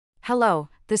Hello,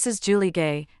 this is Julie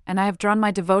Gay, and I have drawn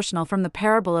my devotional from the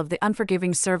parable of the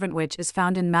unforgiving servant, which is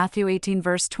found in Matthew 18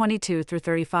 verse 22 through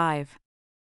 35.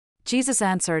 Jesus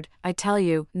answered, I tell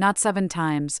you, not 7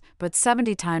 times, but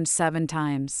 70 times 7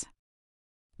 times.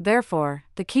 Therefore,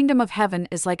 the kingdom of heaven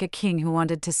is like a king who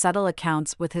wanted to settle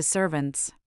accounts with his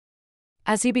servants.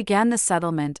 As he began the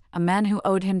settlement, a man who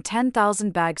owed him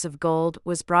 10,000 bags of gold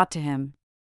was brought to him.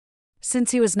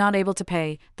 Since he was not able to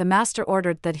pay, the master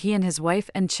ordered that he and his wife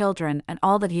and children and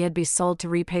all that he had be sold to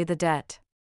repay the debt.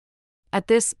 At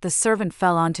this, the servant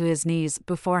fell onto his knees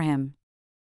before him.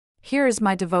 Here is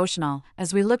my devotional.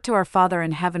 As we look to our Father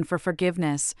in heaven for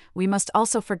forgiveness, we must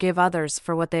also forgive others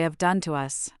for what they have done to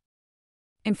us.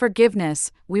 In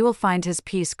forgiveness, we will find His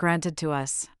peace granted to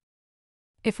us.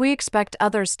 If we expect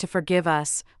others to forgive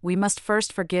us, we must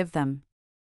first forgive them.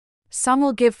 Some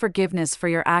will give forgiveness for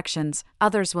your actions,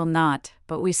 others will not,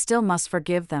 but we still must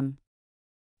forgive them.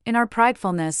 In our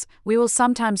pridefulness, we will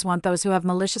sometimes want those who have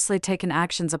maliciously taken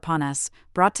actions upon us,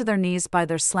 brought to their knees by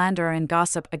their slander and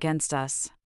gossip against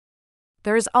us.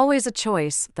 There is always a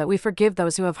choice that we forgive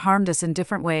those who have harmed us in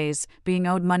different ways, being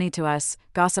owed money to us,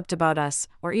 gossiped about us,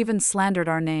 or even slandered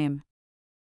our name.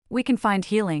 We can find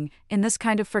healing in this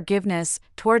kind of forgiveness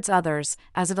towards others,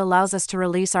 as it allows us to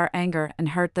release our anger and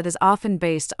hurt that is often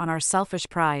based on our selfish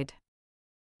pride.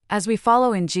 As we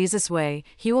follow in Jesus' way,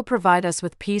 He will provide us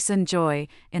with peace and joy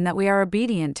in that we are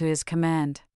obedient to His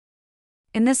command.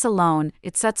 In this alone,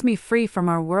 it sets me free from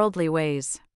our worldly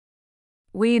ways.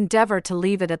 We endeavor to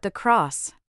leave it at the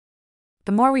cross.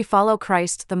 The more we follow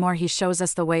Christ, the more He shows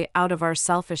us the way out of our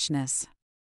selfishness.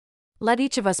 Let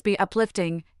each of us be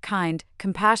uplifting, kind,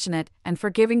 compassionate, and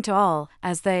forgiving to all,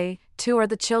 as they, too, are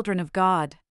the children of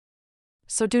God.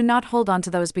 So do not hold on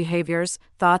to those behaviors,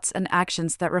 thoughts, and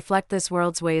actions that reflect this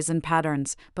world's ways and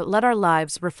patterns, but let our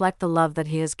lives reflect the love that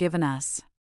He has given us.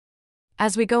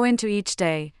 As we go into each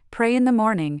day, pray in the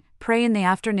morning, pray in the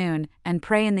afternoon, and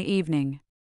pray in the evening.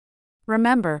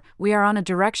 Remember, we are on a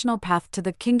directional path to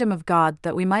the kingdom of God,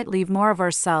 that we might leave more of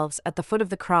ourselves at the foot of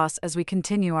the cross as we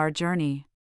continue our journey.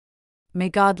 May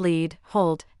God lead,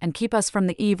 hold, and keep us from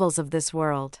the evils of this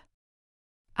world.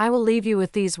 I will leave you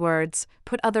with these words: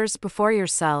 put others before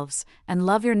yourselves, and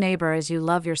love your neighbor as you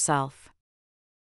love yourself.